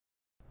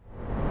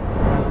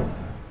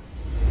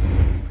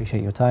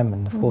appreciate your time.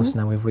 And of course,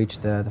 now we've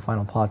reached the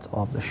final part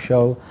of the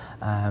show,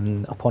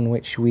 upon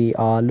which we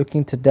are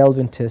looking to delve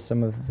into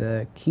some of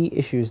the key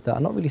issues that are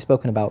not really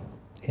spoken about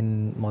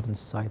in modern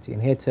society.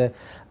 And here to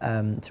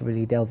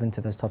really delve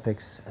into those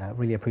topics,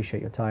 really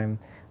appreciate your time.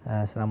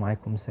 Assalamu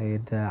alaikum,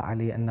 Sayed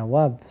Ali Al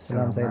Nawab.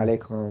 Assalamu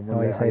alaikum.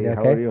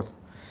 How are you?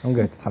 I'm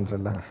good,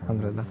 alhamdulillah.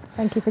 Alhamdulillah.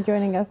 Thank you for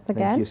joining us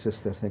again. Thank you,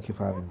 sister. Thank you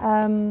for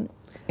having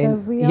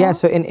me.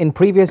 So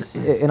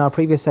in our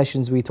previous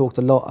sessions, we talked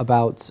a lot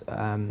about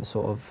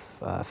sort of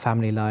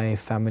family life,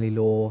 family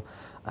law,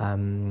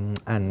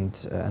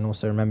 and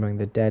also remembering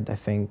the dead. I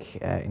think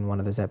in one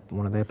of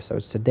the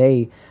episodes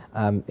today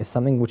is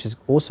something which is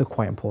also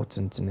quite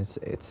important, and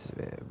it's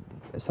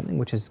something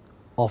which is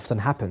often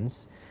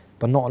happens,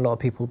 but not a lot of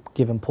people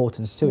give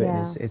importance to it.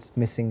 And it's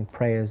missing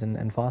prayers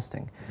and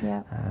fasting.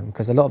 Yeah.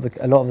 Because a lot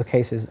of the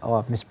cases, oh,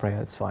 I've missed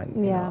prayer, it's fine.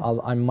 Yeah. You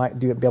know, I might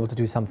be able to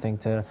do something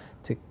to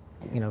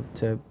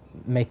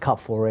make up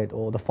for it,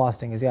 or the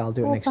fasting is I'll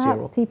do it next year.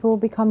 Perhaps people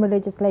become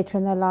religious later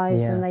in their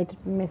lives and they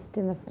missed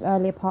in the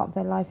earlier part of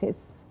their life.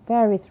 It's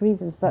various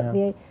reasons, but I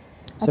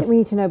think we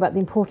need to know about the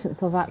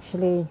importance of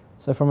actually.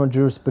 So from a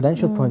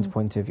jurisprudential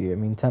point of view, I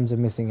mean, in terms of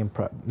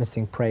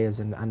missing prayers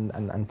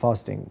and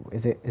fasting,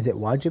 is it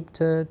wajib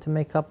to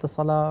make up the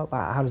salah?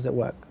 How does it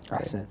work?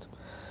 Ahsant.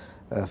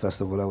 First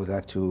of all, I would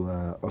like to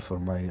offer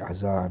my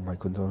azaa and my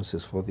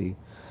condolences for the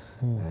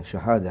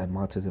shahada and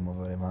martyrdom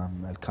of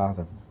Imam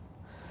al-Kadhim,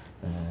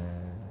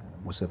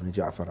 Musa ibn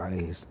Ja'far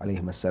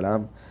alayhim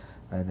as-salam.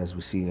 And as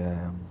we see,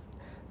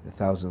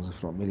 thousands,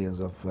 if not millions,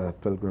 of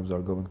pilgrims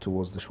are going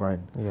towards the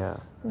shrine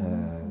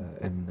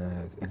in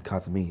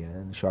Kadhimiyya.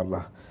 And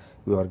inshallah,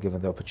 we are given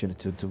the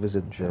opportunity to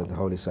visit the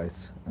holy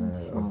sites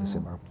of this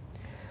Imam.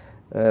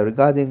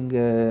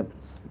 Regarding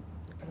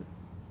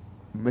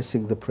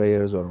missing the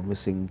prayers or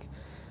missing,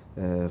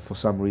 for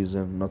some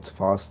reason, not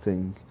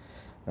fasting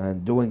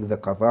and doing the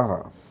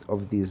qadha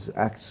of these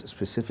acts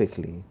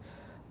specifically,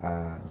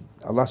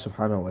 Allah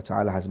subhanahu wa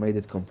ta'ala has made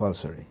it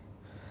compulsory.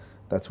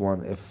 That's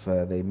one, if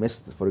they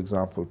missed, for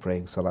example,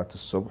 praying Salat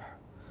al-Subh.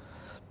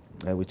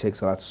 We take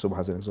Salat al-Subh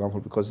as an example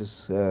because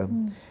it's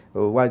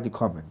widely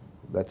common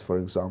that, for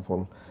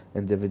example,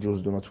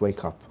 individuals do not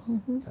wake up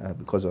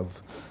because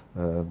of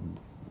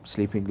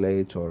sleeping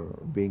late or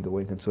being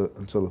awake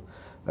until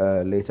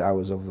late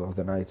hours of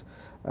the night.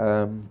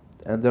 And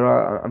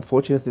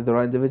unfortunately, there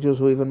are individuals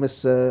who even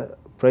miss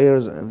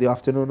prayers in the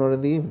afternoon or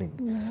in the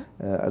evening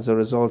as a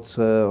result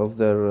of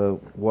their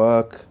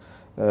work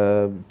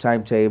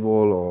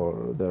timetable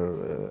or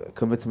their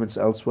commitments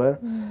elsewhere.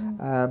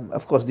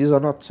 Of course, these are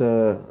not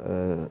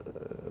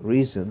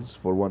reasons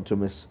for one to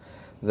miss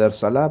their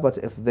salah, but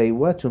if they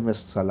were to miss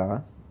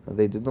salah,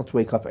 they did not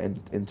wake up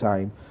in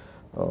time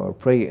or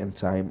pray in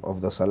time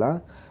of the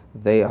salah,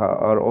 they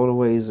are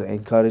always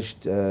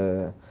encouraged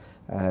to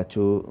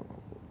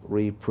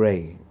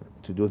re-pray,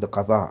 to do the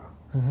qadha.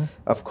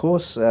 Of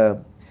course,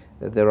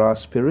 there are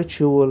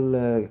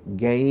spiritual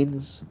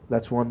gains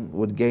that one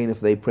would gain if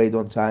they prayed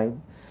on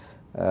time,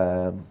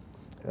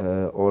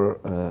 or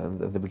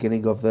the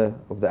beginning of the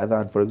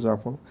adhan, for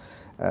example,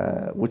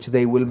 which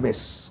they will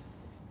miss.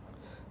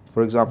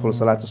 For example,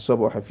 Salat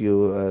al-Subh, if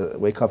you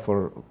wake up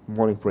for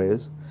morning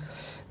prayers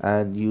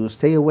and you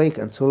stay awake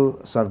until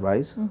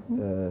sunrise,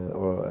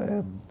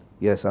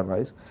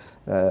 sunrise,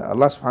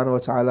 Allah subhanahu wa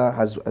ta'ala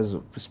has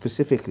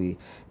specifically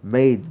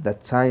made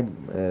that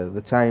time,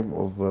 the time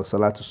of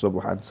Salat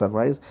al-Subh and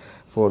sunrise,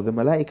 for the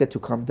malaika to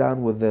come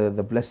down with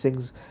the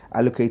blessings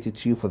allocated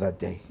to you for that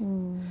day.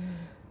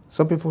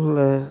 Some people,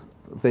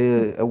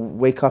 they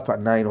wake up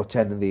at 9 or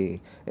 10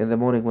 in the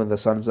morning when the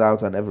sun's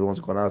out and everyone's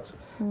gone out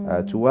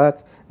to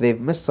work. They've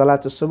missed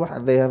Salat al-Subh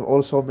and they have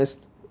also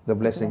missed the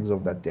blessings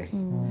of that day.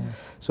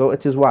 So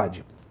it is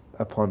wajib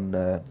upon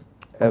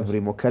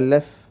every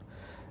mukallaf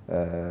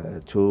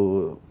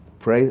to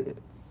pray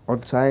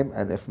on time,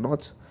 and if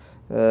not,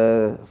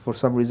 for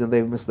some reason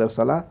they've missed their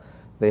salah,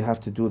 they have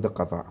to do the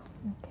qadha.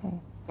 Okay.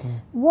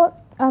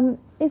 What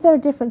is there a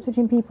difference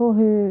between people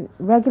who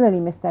regularly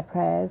miss their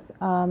prayers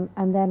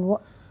and then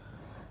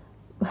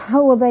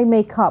how will they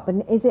make up?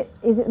 And is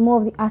it more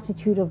of the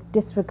attitude of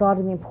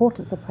disregarding the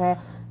importance of prayer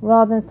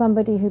rather than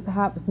somebody who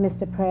perhaps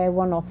missed a prayer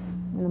one-off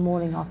in the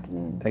morning,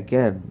 afternoon?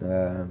 Again,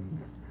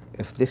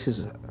 if this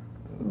is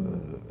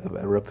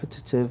a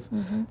repetitive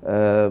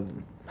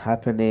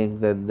happening,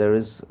 then there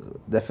is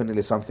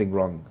definitely something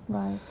wrong.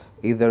 Right.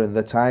 Either in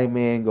the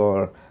timing,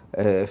 or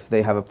if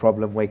they have a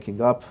problem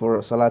waking up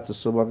for Salat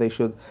al-Subh, they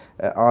should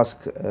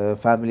ask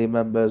family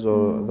members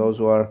or those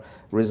who are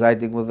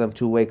residing with them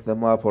to wake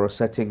them up, or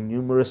setting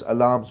numerous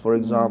alarms, for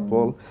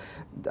example.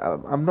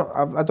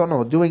 I don't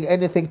know, doing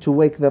anything to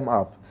wake them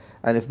up.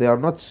 And if they are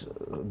not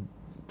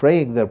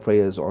praying their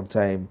prayers on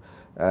time,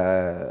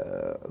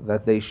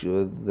 that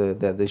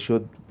they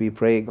should be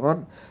praying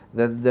on,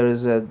 then there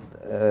is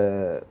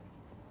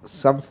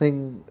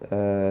something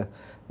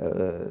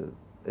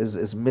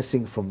is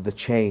missing from the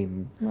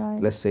chain,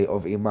 let's say,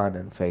 of iman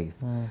and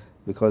faith,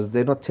 because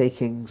they're not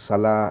taking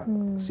salah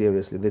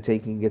seriously, they're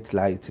taking it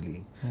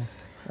lightly.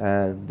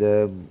 And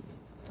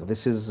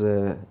this is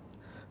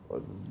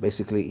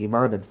basically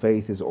Iman and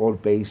faith is all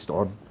based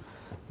on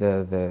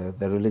the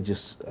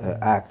religious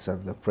acts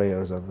and the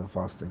prayers and the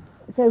fasting.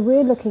 So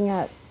we're looking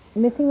at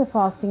missing the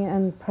fasting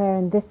and prayer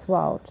in this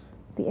world.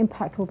 The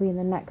impact will be in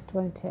the next,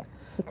 won't it?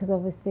 Because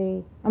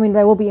obviously, I mean,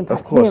 there will be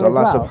impact. Of course, here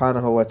Allah as well.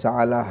 subhanahu wa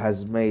ta'ala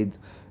has made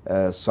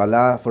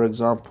salah, for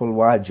example,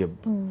 wajib,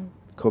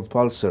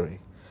 compulsory.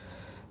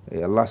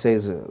 Allah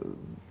says,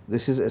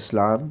 this is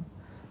Islam,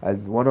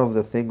 and one of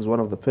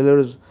the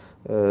pillars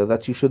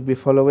that you should be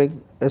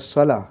following is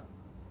salah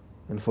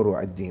in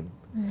furu' ad-din.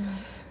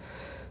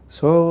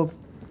 So,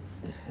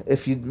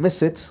 if you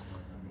miss it,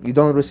 you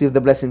don't receive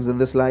the blessings in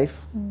this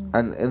life,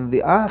 and in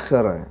the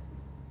akhirah,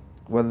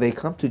 when they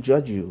come to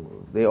judge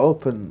you, they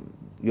open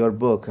your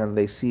book and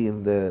they see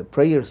in the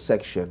prayer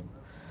section,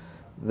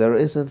 there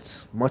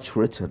isn't much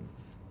written.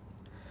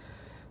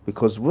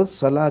 Because with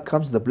salah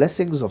comes the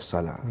blessings of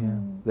salah.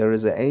 There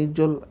is an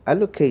angel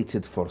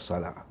allocated for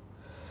salah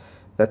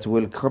that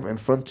will come in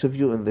front of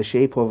you in the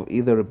shape of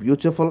either a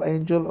beautiful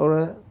angel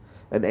or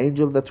an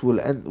angel that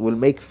will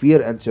make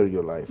fear enter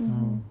your life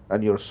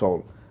and your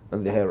soul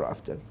in the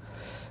hereafter.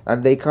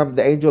 And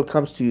the angel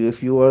comes to you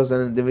if you was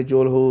an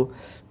individual who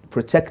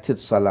protected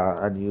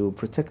salah and you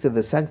protected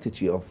the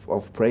sanctity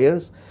of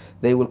prayers.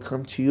 They will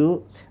come to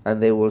you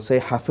and they will say,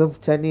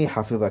 Hafidhtani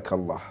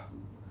hafidakallah.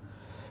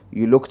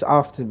 You looked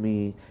after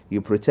me,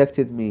 you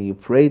protected me, you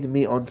prayed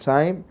me on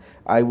time.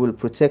 I will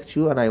protect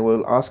you, and I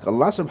will ask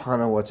Allah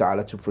subhanahu wa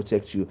ta'ala to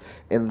protect you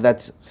in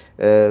that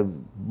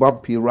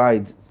bumpy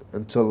ride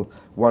until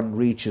one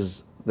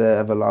reaches the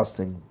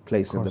everlasting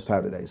place in the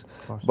paradise.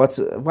 But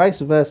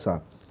vice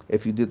versa,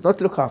 if you did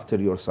not look after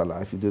your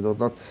salah, if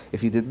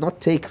you did not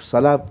take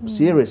salah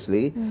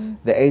seriously,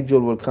 the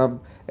angel will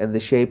come in the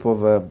shape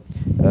of a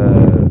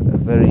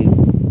very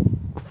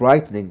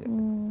frightening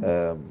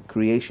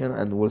creation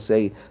and will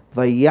say,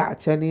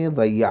 ضَيَّعْتَنِي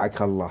ضَيَّعَكَ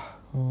اللَّهُ.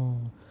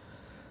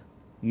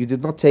 You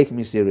did not take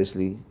me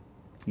seriously,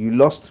 you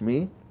lost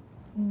me.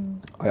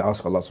 I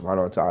ask Allah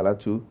subhanahu wa ta'ala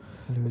to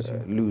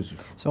lose you.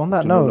 So on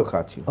that note, look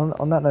at you.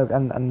 On that note,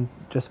 and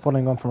just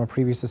following on from a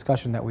previous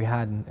discussion that we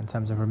had in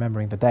terms of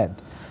remembering the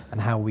dead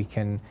and how we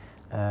can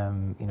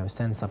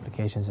send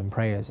supplications and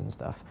prayers and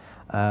stuff,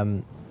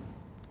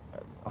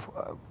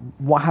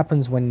 what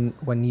happens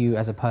when you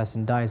as a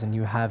person dies and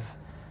you have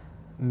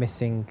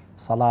missing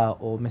salah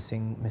or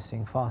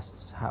missing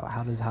fasts?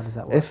 How does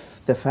that work?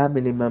 If the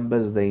family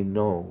members they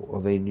know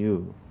or they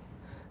knew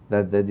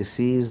that the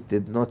deceased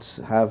did not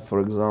have, for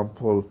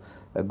example,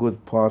 a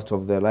good part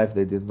of their life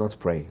they did not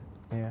pray,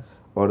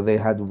 or they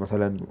had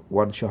مثلا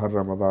one shahr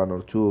Ramadan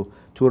or two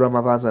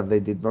Ramadans and they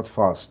did not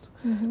fast,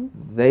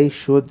 they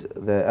should,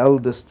 the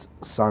eldest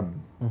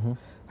son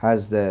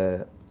has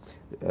the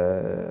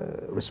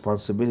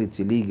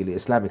responsibility legally,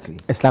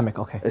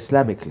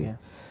 Islamically.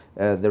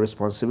 The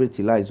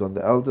responsibility lies on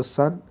the eldest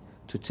son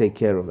to take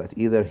care of that.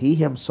 Either he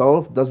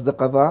himself does the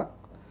qadha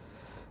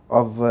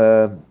of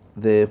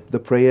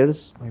the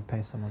prayers, or he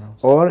pays someone else,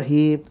 or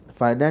he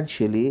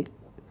financially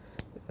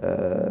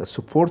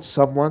supports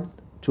someone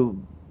to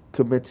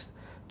commit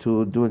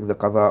to doing the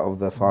qadha of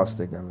the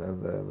fasting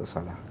and the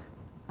salah.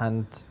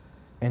 And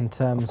in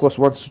terms, of course,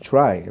 wants to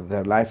try in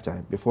their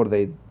lifetime before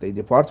they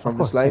depart from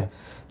this life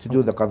to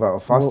do the qadha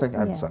of fasting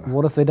and salah.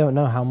 What if they don't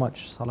know how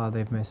much salah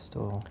they've missed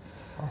or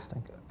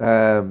fasting?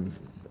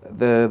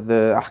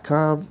 The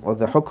ahkam or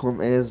the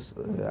hukum is,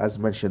 as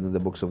mentioned in the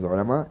books of the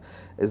ulama,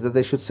 is that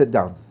they should sit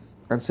down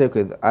and say,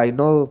 okay, I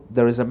know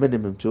there is a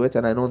minimum to it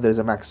and I know there is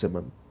a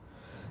maximum.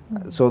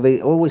 So they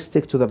always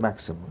stick to the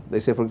maximum. They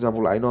say, for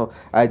example, I know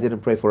I didn't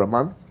pray for a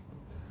month,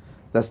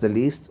 that's the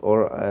least,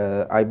 or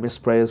I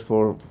missed prayers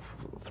for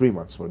 3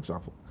 months, for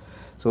example.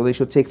 So they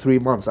should take 3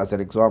 months as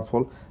an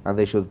example and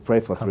they should pray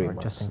for 3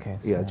 months. Just in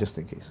case. Yeah, just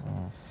in case.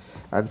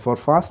 And for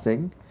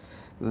fasting,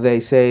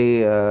 they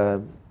say,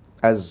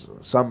 as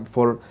some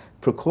for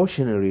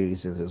precautionary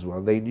reasons as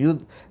well. They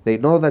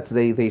know that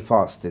they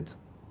fasted,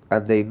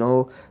 and they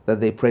know that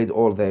they prayed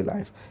all their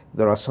life.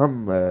 There are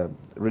some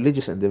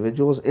religious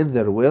individuals in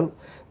their will,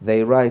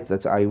 they write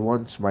that I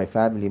want my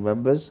family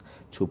members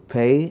to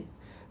pay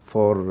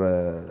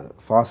for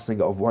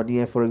fasting of 1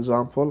 year, for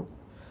example,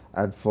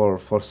 and for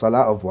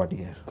salah of 1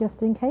 year.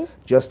 Just in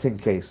case? Just in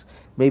case.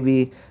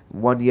 Maybe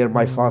 1 year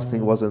my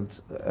fasting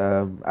wasn't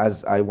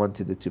as I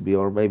wanted it to be,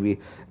 or maybe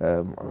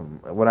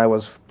when I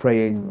was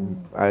praying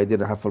I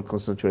didn't have full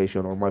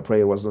concentration, or my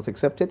prayer was not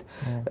accepted,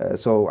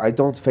 so I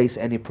don't face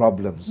any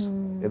problems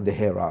in the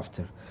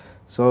hereafter.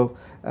 So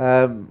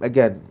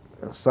again,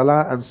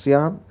 salah and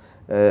siyam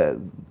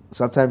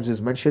sometimes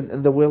is mentioned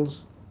in the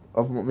wills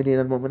of mu'mineen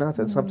and mu'minat,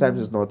 and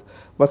sometimes it's not.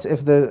 But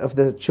if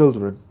the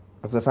children,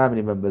 of the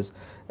family members,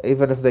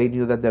 even if they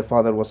knew that their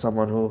father was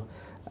someone who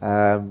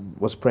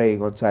was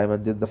praying on time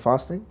and did the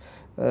fasting,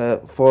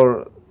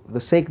 for the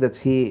sake that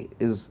he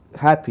is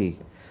happy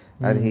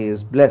and he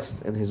is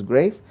blessed in his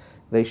grave,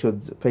 they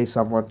should pay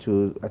someone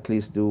to at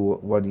least do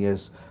 1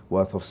 year's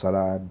worth of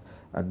salah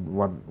and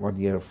one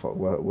year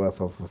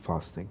worth of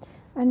fasting.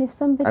 And if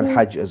somebody... And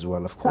hajj as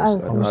well, of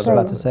course. I was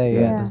about to say,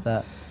 does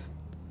that...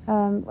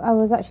 I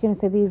was actually going to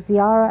say the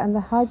Ziyarah and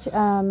the Hajj.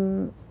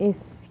 If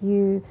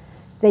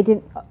they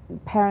didn't,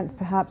 parents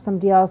perhaps,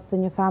 somebody else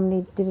in your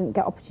family didn't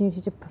get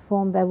opportunity to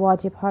perform their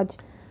wajib Hajj,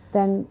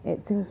 then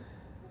it's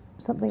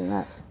something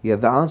that... Yeah,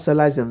 the answer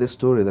lies in this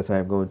story that I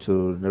am going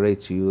to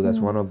narrate to you. That's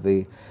one of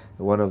the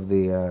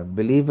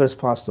believers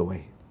passed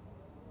away,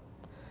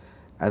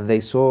 and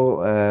they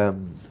saw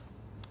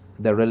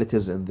their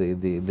relatives in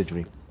the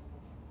dream,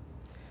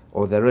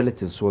 or their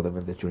relatives saw them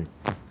in the dream,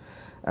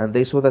 and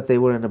they saw that they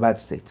were in a bad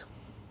state.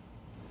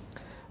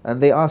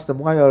 And they asked them,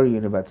 why are you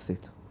in a bad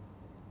state?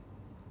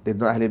 Did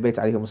not Ahlul Bayt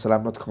alayhim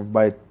salam not come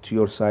by to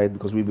your side?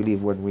 Because we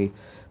believe when we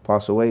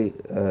pass away,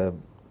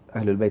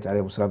 Ahlul Bayt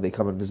alayhim salam, they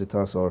come and visit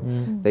us, or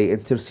they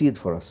intercede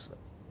for us.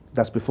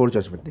 That's before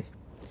Judgment Day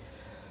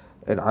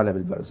in Alam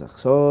al-Barzakh.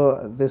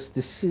 So this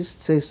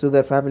deceased says to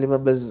their family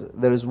members,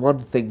 there is one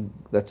thing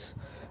that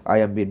I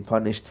am being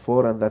punished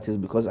for, and that is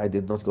because I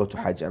did not go to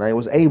Hajj, and I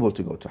was able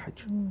to go to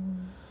Hajj.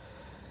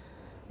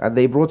 And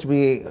they brought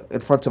me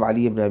in front of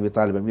Ali ibn Abi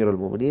Talib, Amir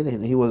al-Mu'mineen,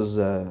 and he was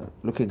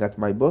looking at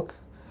my book,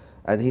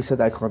 and he said,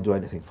 I can't do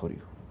anything for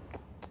you.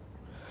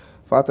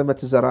 Fatima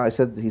Zahra,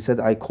 he said,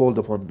 I called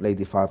upon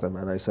Lady Fatima,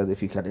 and I said,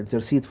 if you can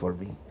intercede for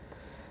me.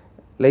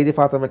 Lady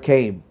Fatima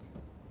came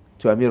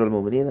to Amir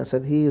al-Mu'mineen and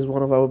said, he is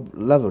one of our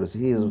lovers,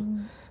 he is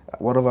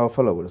one of our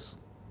followers.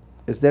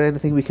 Is there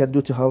anything we can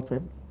do to help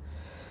him?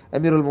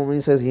 Amir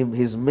al-Mu'mineen says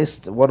he's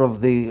missed one of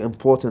the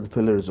important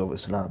pillars of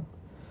Islam.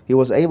 He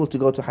was able to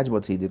go to Hajj,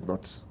 but he did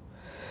not.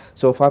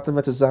 So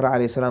Fatima Zahra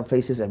alayhi salam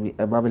faces Imam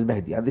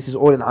al-Mahdi, and this is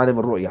all in Alim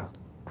al-Ru'ya.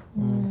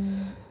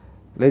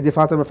 Lady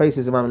Fatima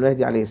faces Imam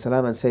al-Mahdi alayhi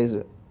salam and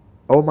says,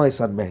 oh my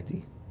son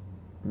Mahdi,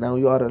 now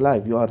you are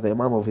alive, you are the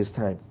Imam of his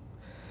time.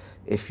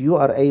 If you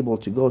are able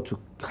to go to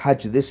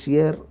Hajj this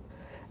year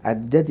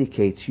and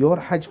dedicate your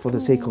Hajj for the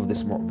sake of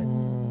this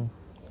mu'min.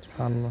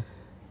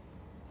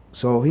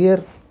 So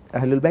here,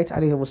 Ahlul Bayt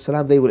alayhim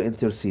salam, they will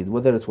intercede,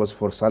 whether it was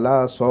for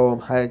Salah,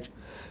 Sawm, Hajj,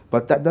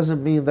 but that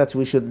doesn't mean that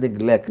we should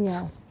neglect.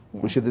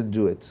 We shouldn't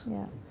do it.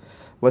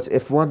 But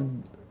if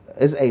one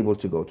is able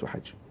to go to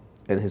Hajj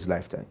in his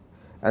lifetime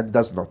and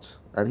does not,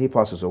 and he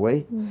passes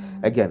away,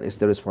 again, it's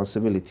the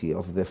responsibility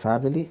of the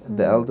family,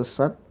 the eldest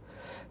son,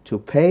 to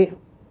pay.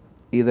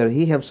 Either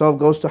he himself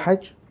goes to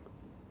Hajj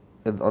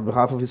on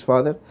behalf of his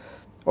father,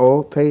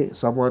 or pay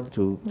someone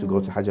to go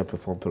to Hajj and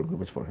perform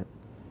pilgrimage for him.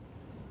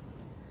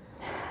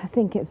 I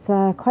think it's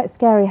quite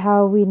scary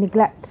how we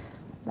neglect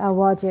our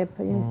wajib.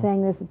 You're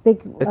saying there's a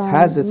big... It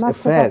has its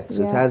effects.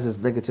 It has its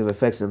negative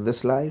effects in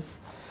this life,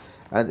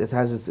 and it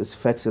has its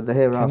effects in the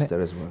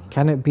hereafter as well.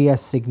 Can it be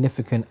as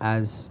significant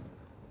as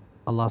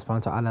Allah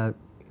subhanahu wa ta'ala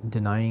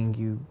denying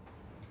you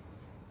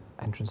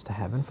entrance to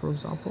heaven, for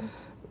example?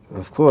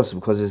 Of course,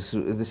 because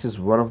this is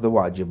one of the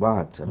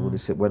wajibat. And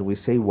when we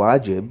say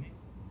wajib,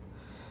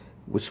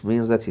 which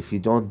means that if you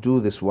don't do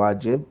this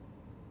wajib,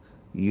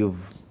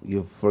 you've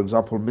for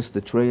example missed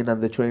the train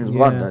and the train's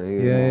gone.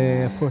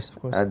 Of course.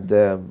 And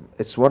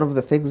it's one of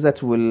the things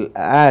that will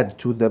add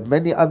to the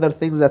many other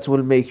things that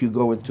will make you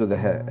go into the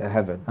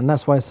heaven. And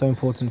that's why it's so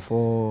important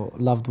for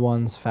loved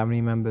ones,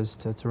 family members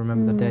to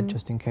remember the dead,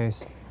 just in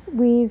case.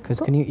 Because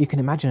you can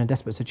imagine a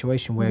desperate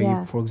situation where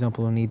you, for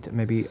example, will need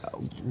maybe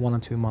 1 or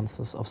 2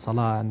 months of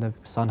salah, and the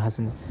son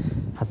hasn't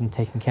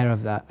taken care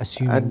of that.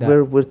 Assuming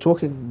that we're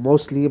talking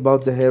mostly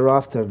about the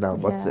hereafter now,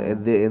 but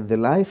in the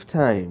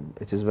lifetime,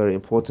 it is very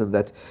important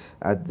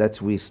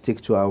that we stick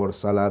to our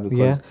salah,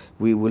 because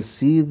we will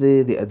see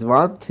the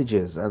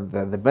advantages and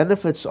the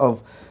benefits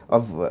of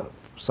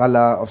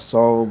salah, of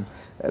sawm,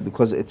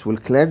 because it will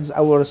cleanse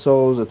our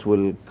souls. It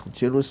will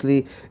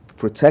continuously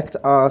protect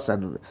us,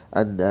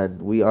 and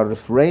we are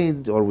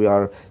refrained, or we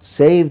are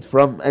saved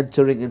from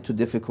entering into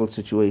difficult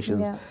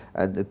situations.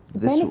 And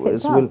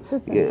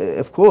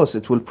of course,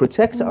 it will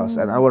protect us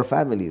and our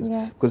families,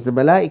 because the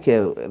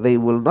malaika, they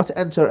will not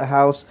enter a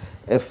house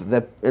if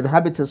the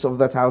inhabitants of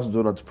that house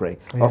do not pray.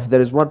 If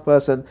there is one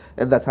person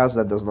in that house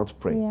that does not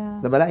pray,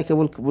 the malaika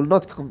will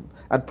not come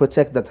and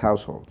protect that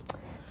household.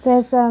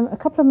 There's a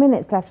couple of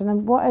minutes left,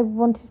 and what I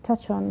wanted to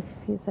touch on,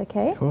 if it's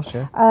okay. Of course,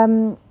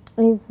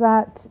 is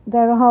that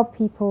there are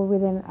people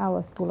within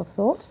our school of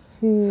thought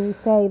who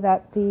say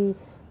that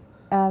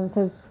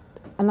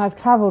and I've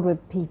travelled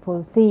with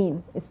people,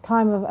 seen it's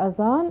time of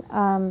azan,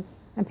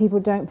 and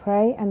people don't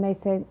pray, and they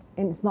say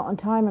it's not on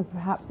time, and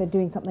perhaps they're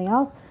doing something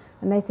else,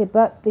 and they say,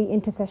 but the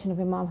intercession of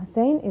Imam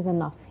Hussein is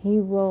enough. He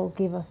will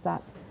give us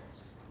that.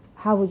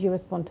 How would you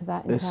respond to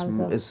that in terms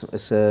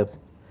of...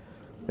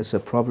 It's a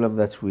problem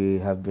that we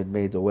have been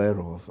made aware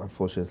of.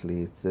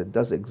 Unfortunately, it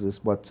does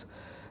exist, but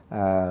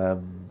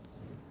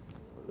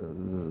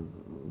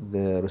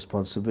the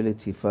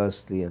responsibility,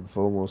 firstly and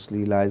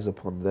foremostly, lies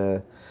upon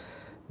the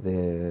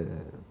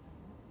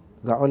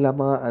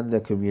ulama and the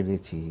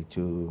community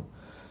to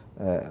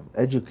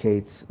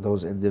educate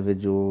those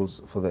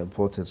individuals for the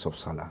importance of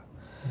salah.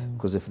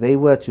 Because if they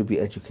were to be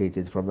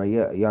educated from a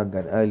young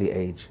and early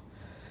age,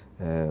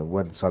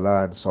 when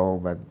salah and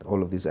sawm and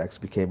all of these acts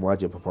became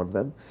wajib upon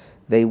them,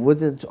 they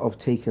wouldn't have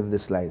taken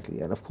this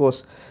lightly. And of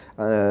course,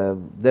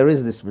 there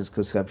is this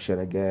misconception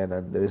again,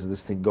 and there is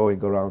this thing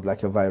going around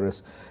like a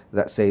virus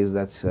that says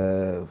that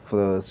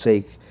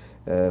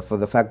for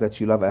the fact that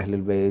you love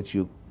Ahlul Bayt,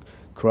 you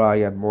cry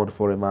and mourn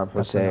for Imam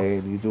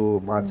Hussein, you do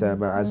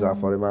matam and azah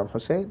for Imam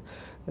Hussein.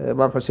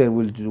 Imam Hussein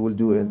will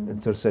do an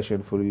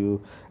intercession for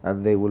you,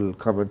 and they will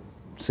come and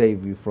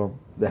save you from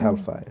the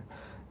hellfire.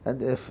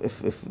 And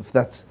if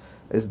that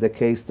is the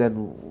case,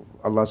 then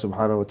Allah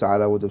subhanahu wa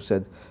ta'ala would have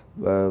said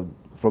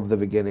from the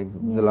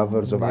beginning, the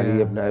lovers of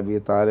Ali ibn Abi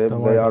Talib,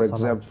 they are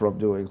exempt from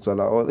doing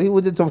salah. Or he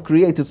wouldn't have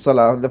created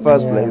salah in the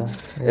first place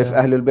if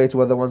Ahlul Bayt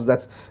were the ones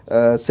that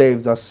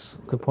saved us.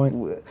 Good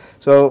point.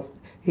 So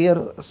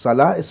here,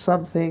 salah is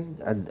something,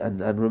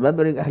 and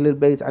remembering Ahlul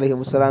Bayt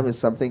alayhim salam is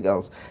something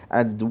else.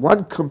 And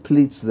one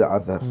completes the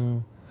other.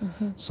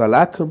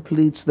 Salah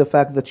completes the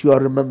fact that you are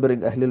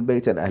remembering Ahlul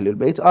Bayt, and Ahlul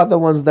Bayt are the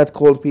ones that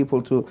called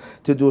people to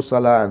do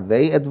salah, and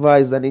they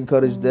advised and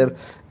encouraged their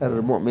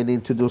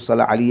mu'mineen to do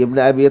salah. Ali ibn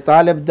Abi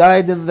Talib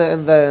died in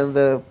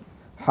the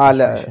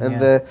hala,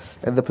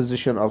 in the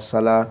position of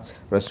salah.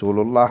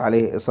 Rasulullah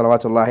alayhi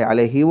salawatullahi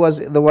alayhi, he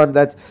was the one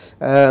that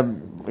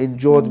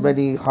endured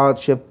many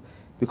hardship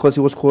because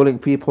he was calling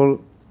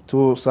people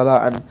to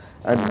salah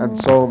and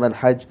Sawm and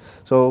Hajj.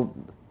 So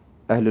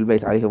Ahlul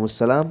Bayt alayhim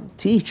salam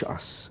teach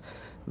us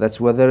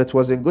that whether it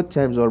was in good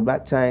times or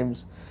bad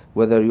times,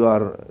 whether you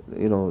are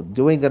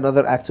doing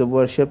another act of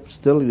worship,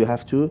 still you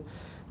have to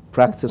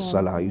practice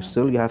salah.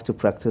 You have to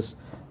practice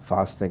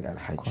fasting and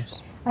Hajj.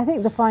 I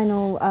think the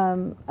final,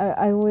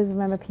 I always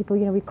remember people,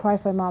 we cry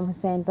for Imam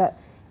Hussein, but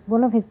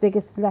one of his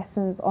biggest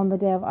lessons on the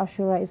day of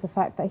Ashura is the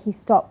fact that he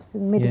stops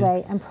in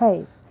midway and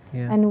prays.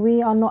 And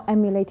we are not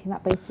emulating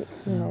that basic,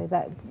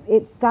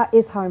 that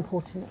is how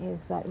important it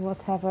is, that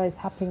whatever is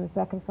happening in the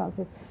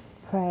circumstances,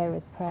 prayer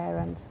is prayer.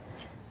 And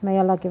may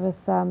Allah give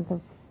us the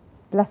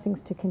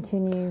blessings to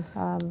continue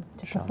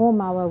to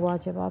perform our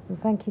wajibat.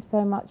 And thank you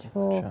so much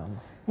for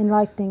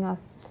enlightening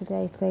us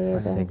today,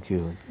 Sayyid. Thank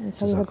you.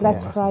 Inshallah, have a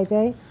blessed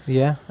Friday.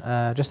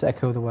 Just to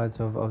echo the words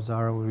of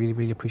Zahra, we really,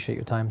 really appreciate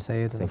your time,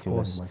 Sayyid. Thank you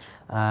very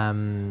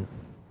much.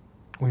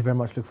 We very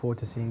much look forward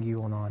to seeing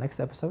you on our next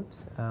episode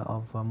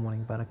of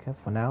Morning Baraka.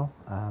 For now,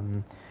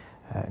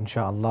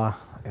 inshallah,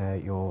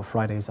 your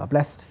Fridays are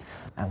blessed,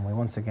 and we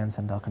once again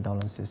send our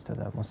condolences to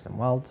the Muslim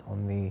world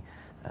on the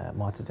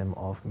martyrdom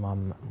of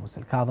Imam Musa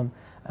al-Kadhim.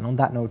 And on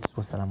that note,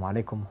 wassalamu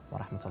alaikum wa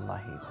rahmatullahi wa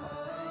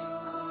barakatuh.